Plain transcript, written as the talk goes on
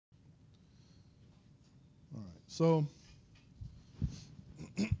All right, so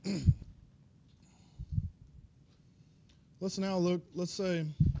let's now look, let's say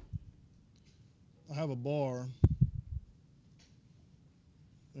I have a bar,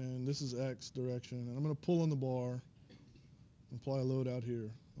 and this is X direction, and I'm going to pull on the bar, apply a load out here.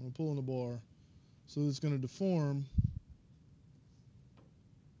 I'm going to pull on the bar, so it's going to deform,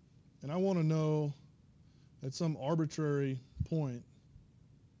 and I want to know at some arbitrary point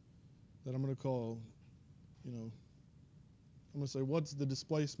that I'm going to call, you know, I'm going to say what's the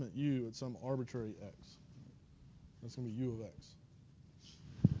displacement U at some arbitrary X. That's going to be U of X.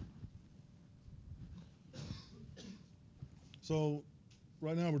 So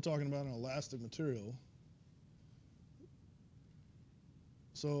right now we're talking about an elastic material.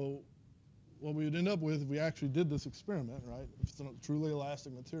 So what we would end up with if we actually did this experiment, right? If it's a truly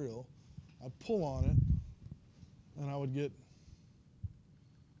elastic material, I'd pull on it, and I would get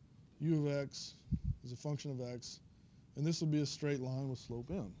U of X as a function of X, and this would be a straight line with slope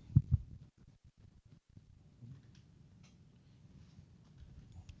M.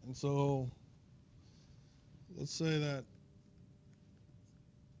 And so let's say that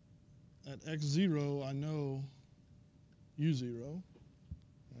at x0 I know u0,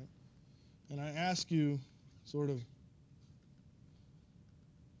 right? And I ask you sort of,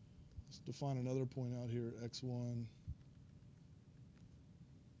 let's define another point out here, x1,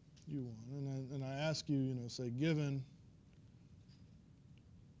 u1, and I ask you, you know, say given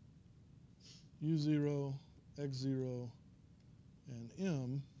u0, x0, and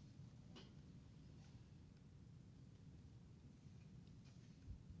m,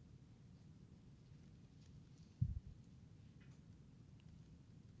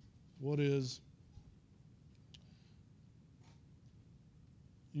 what is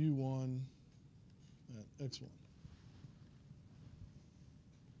u1 at x1?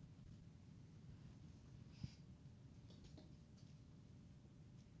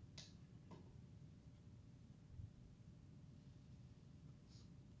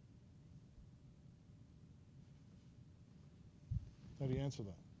 How do you answer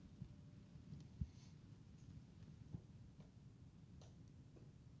that?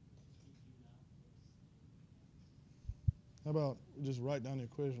 How about just write down the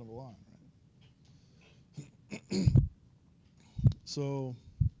equation of a line, right? So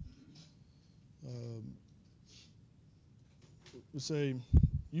we say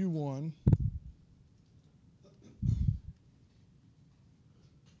u1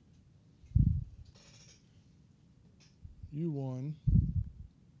 u1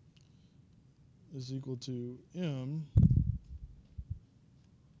 is equal to m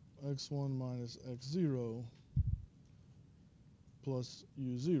x1 minus x0 plus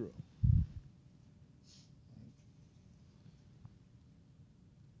u0.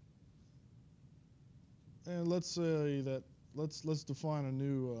 And let's say that let's define a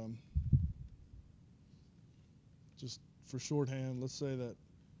new just for shorthand, let's say that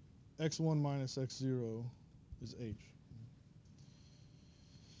x1 minus x0 is h.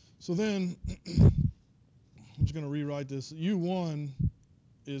 So then I'm just going to rewrite this. u1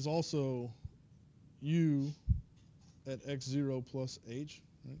 is also u at x0 plus h,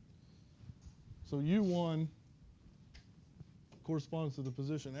 right? So u1 corresponds to the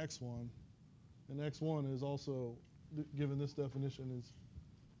position x1, and x1 is also, given this definition, is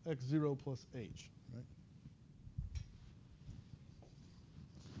x0 plus h, right?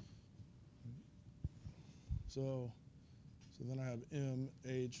 So then I have m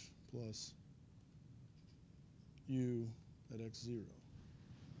h plus u at x0.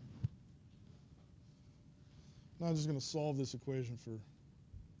 Now I'm just going to solve this equation for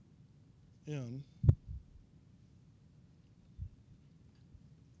m.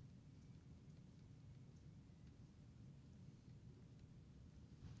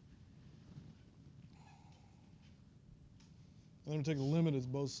 I'm going to take the limit as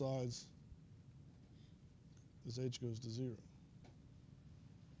both sides as h goes to 0.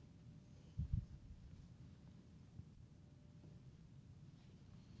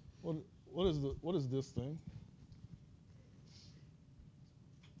 What is this thing?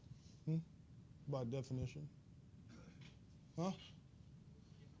 By definition? Huh?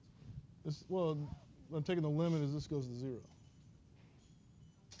 Well, I'm taking the limit as this goes to 0.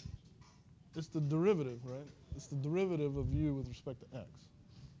 It's the derivative, right? It's the derivative of u with respect to x.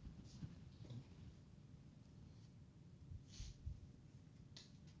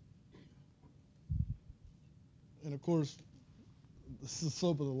 And of course, this is the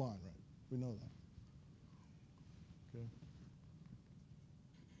slope of the line, right? We know that. Okay.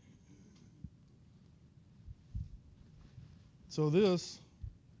 So this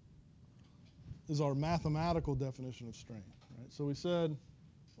is our mathematical definition of strain. Right? So we said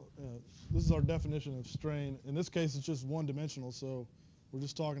this is our definition of strain. In this case, it's just one-dimensional, so we're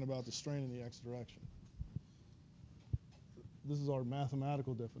just talking about the strain in the x direction. This is our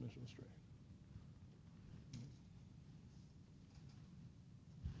mathematical definition of strain.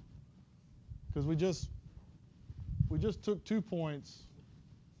 Because we just took 2 points,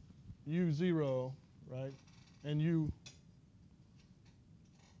 u0, right, and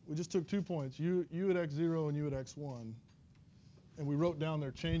we just took 2 points, u at x0 and u at x1, and we wrote down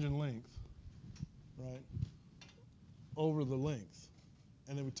their change in length, right, over the length,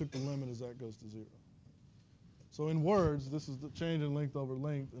 and then we took the limit as that goes to 0. So in words, this is the change in length over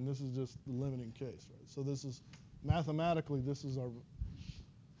length, and this is just the limiting case, right? So this is, mathematically, this is our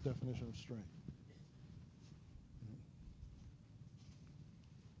definition of strain.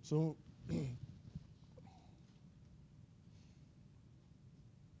 So